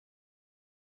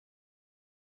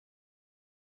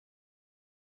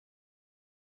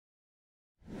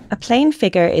A plane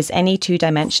figure is any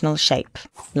two-dimensional shape,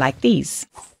 like these.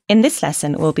 In this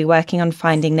lesson, we'll be working on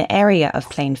finding the area of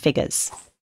plane figures.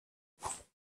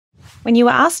 When you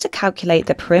are asked to calculate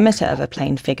the perimeter of a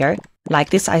plane figure,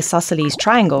 like this isosceles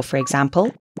triangle, for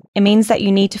example, it means that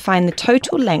you need to find the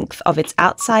total length of its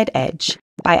outside edge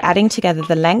by adding together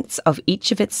the lengths of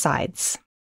each of its sides.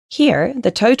 Here,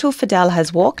 the total Fidel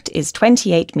has walked is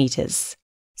 28 meters.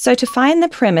 So to find the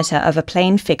perimeter of a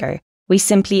plane figure, we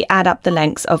simply add up the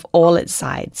lengths of all its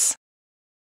sides.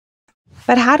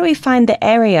 But how do we find the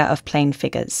area of plane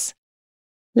figures?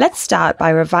 Let's start by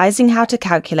revising how to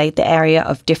calculate the area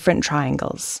of different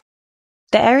triangles.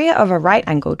 The area of a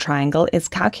right-angled triangle is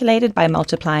calculated by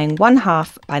multiplying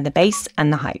 1/2 by the base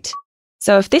and the height.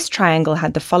 So if this triangle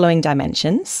had the following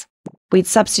dimensions, we'd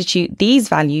substitute these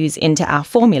values into our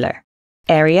formula.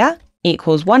 Area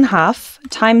equals 1/2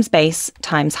 times base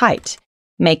times height,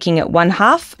 making it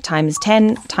 1/2 times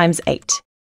 10 times 8.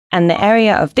 And the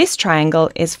area of this triangle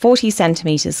is 40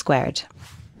 centimeters squared.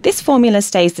 This formula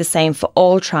stays the same for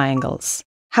all triangles.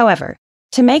 However,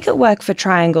 to make it work for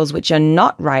triangles which are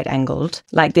not right-angled,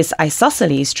 like this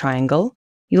isosceles triangle,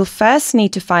 you'll first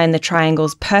need to find the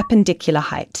triangle's perpendicular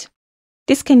height.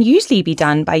 This can usually be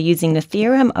done by using the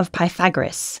theorem of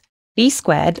Pythagoras. b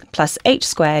squared plus h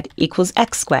squared equals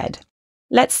x squared.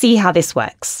 Let's see how this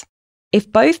works.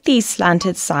 If both these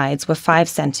slanted sides were 5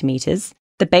 centimeters,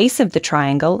 the base of the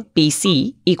triangle,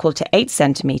 BC, equal to 8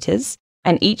 centimeters,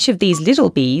 and each of these little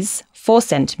b's, 4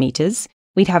 centimeters,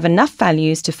 we'd have enough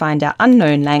values to find our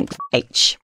unknown length,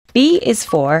 h. b is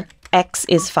 4, x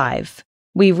is 5.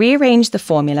 We rearrange the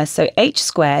formula so h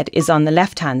squared is on the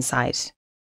left-hand side.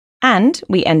 And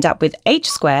we end up with h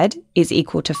squared is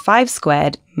equal to 5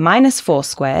 squared minus 4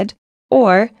 squared,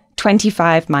 or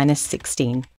 25 minus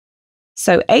 16.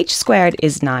 So h squared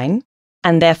is 9,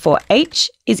 and therefore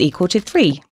h is equal to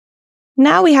 3.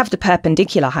 Now we have the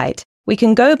perpendicular height, we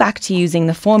can go back to using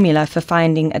the formula for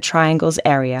finding a triangle's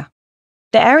area.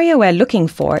 The area we're looking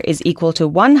for is equal to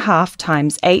 1/2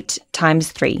 times 8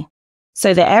 times 3.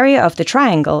 So the area of the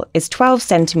triangle is 12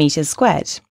 centimeters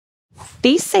squared.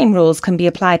 These same rules can be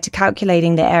applied to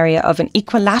calculating the area of an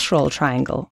equilateral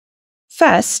triangle.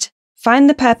 First, find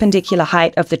the perpendicular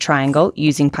height of the triangle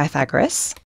using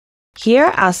Pythagoras.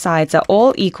 Here our sides are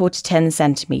all equal to 10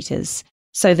 centimeters,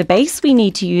 so the base we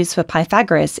need to use for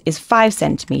Pythagoras is 5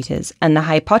 centimeters and the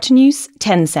hypotenuse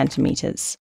 10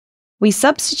 centimeters. We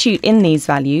substitute in these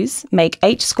values, make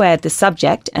h squared the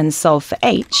subject and solve for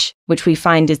h, which we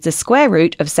find is the square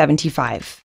root of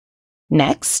 75.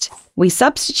 Next, we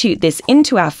substitute this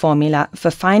into our formula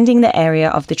for finding the area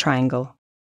of the triangle.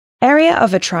 Area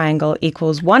of a triangle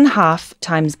equals 1/2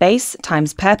 times base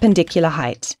times perpendicular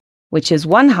height, which is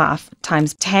 1/2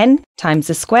 times 10 times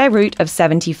the square root of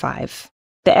 75.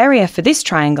 The area for this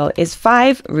triangle is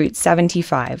 5 root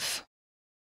 75.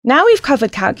 Now we've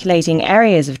covered calculating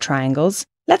areas of triangles,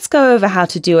 let's go over how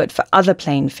to do it for other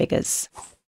plane figures.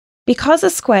 Because a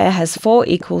square has 4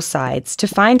 equal sides, to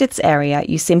find its area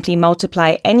you simply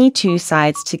multiply any 2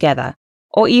 sides together,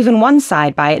 or even one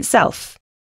side by itself.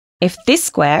 If this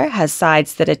square has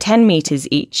sides that are 10 meters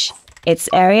each, its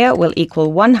area will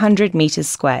equal 100 meters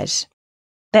squared.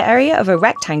 The area of a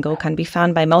rectangle can be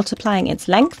found by multiplying its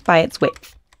length by its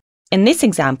width. In this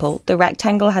example, the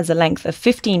rectangle has a length of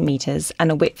 15 meters and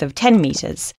a width of 10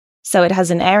 meters, so it has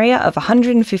an area of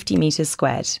 150 meters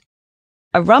squared.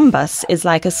 A rhombus is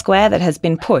like a square that has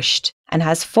been pushed and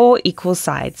has 4 equal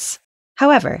sides.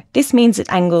 However, this means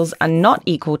that angles are not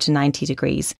equal to 90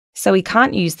 degrees, so we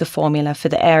can't use the formula for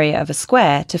the area of a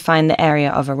square to find the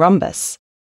area of a rhombus.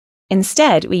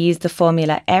 Instead, we use the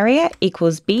formula area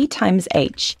equals b times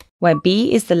h, where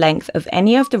b is the length of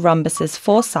any of the rhombus's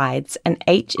 4 sides and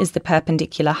h is the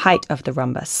perpendicular height of the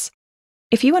rhombus.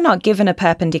 If you are not given a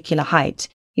perpendicular height,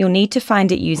 you'll need to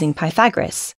find it using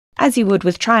Pythagoras, as you would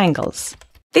with triangles.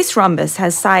 This rhombus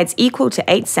has sides equal to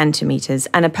 8 centimeters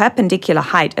and a perpendicular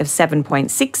height of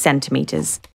 7.6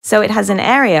 centimeters, so it has an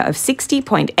area of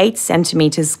 60.8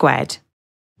 centimeters squared.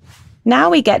 Now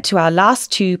we get to our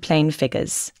last 2 plane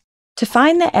figures. To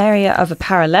find the area of a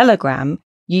parallelogram,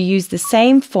 you use the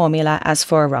same formula as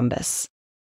for a rhombus.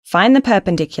 Find the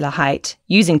perpendicular height,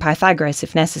 using Pythagoras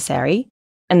if necessary,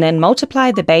 and then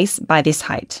multiply the base by this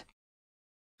height.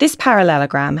 This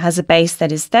parallelogram has a base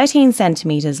that is 13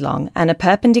 centimeters long and a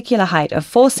perpendicular height of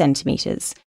 4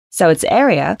 centimeters, so its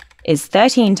area is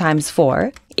 13 times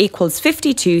 4 equals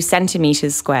 52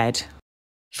 centimeters squared.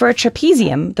 For a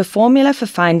trapezium, the formula for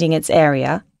finding its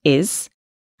area is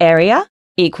area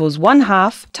equals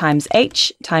 1/2 times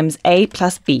h times a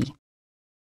plus b.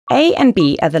 A and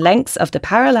b are the lengths of the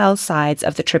parallel sides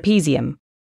of the trapezium.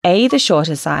 A the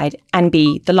shorter side and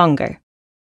B the longer.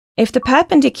 If the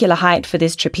perpendicular height for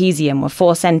this trapezium were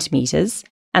 4 centimeters,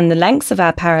 and the lengths of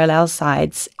our parallel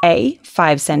sides A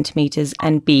 5 centimeters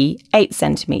and B 8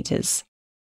 centimeters,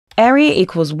 area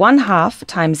equals 1/2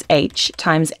 times h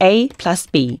times A plus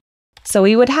B. So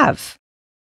we would have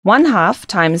 1/2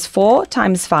 times 4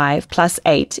 times 5 plus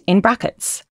 8 in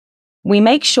brackets. We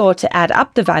make sure to add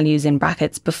up the values in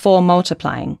brackets before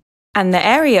multiplying. And the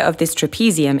area of this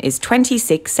trapezium is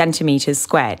 26 centimeters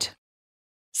squared.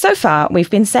 So far, we've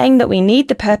been saying that we need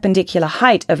the perpendicular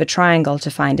height of a triangle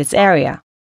to find its area.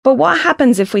 But what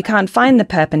happens if we can't find the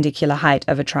perpendicular height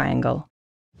of a triangle?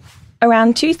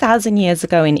 Around 2,000 years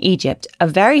ago in Egypt, a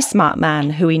very smart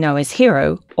man who we know as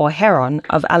Hero, or Heron,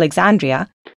 of Alexandria,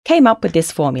 came up with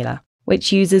this formula,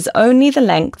 which uses only the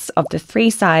lengths of the 3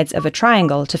 sides of a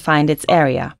triangle to find its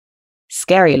area.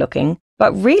 Scary looking,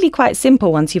 but really quite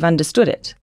simple once you've understood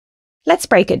it. Let's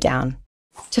break it down.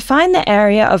 To find the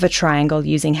area of a triangle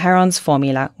using Heron's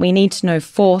formula, we need to know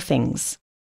 4 things.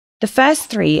 The first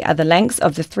 3 are the lengths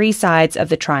of the 3 sides of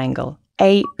the triangle,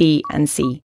 A, B, and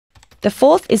C. The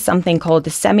 4th is something called the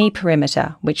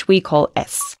semi-perimeter, which we call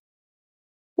S.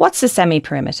 What's a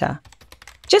semi-perimeter?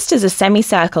 Just as a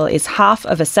semicircle is half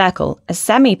of a circle, a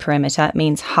semi-perimeter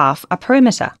means half a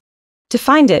perimeter. To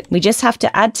find it, we just have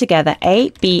to add together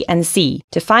A, B, and C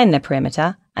to find the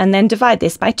perimeter, and then divide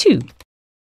this by 2.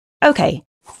 Okay,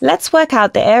 let's work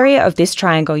out the area of this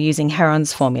triangle using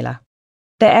Heron's formula.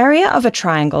 The area of a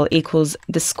triangle equals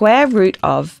the square root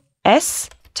of S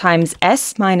times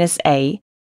S minus A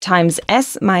times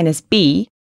S minus B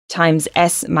times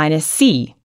S minus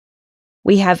C.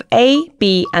 We have A,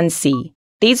 B, and C.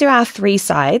 These are our 3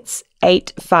 sides,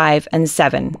 8, 5, and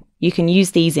 7. You can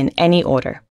use these in any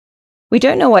order. We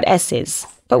don't know what S is,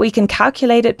 but we can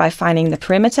calculate it by finding the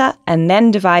perimeter and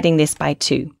then dividing this by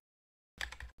 2.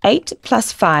 8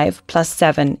 plus 5 plus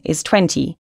 7 is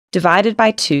 20, divided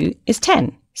by 2 is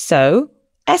 10, so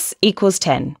S equals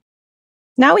 10.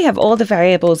 Now we have all the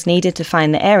variables needed to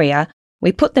find the area.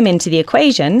 We put them into the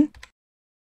equation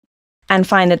and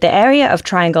find that the area of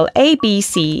triangle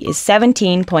ABC is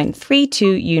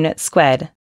 17.32 units squared.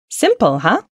 Simple,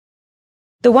 huh?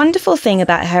 The wonderful thing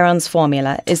about Heron's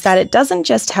formula is that it doesn't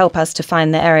just help us to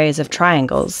find the areas of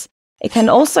triangles. It can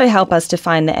also help us to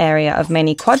find the area of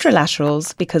many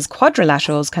quadrilaterals because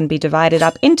quadrilaterals can be divided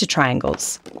up into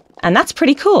triangles. And that's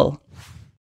pretty cool.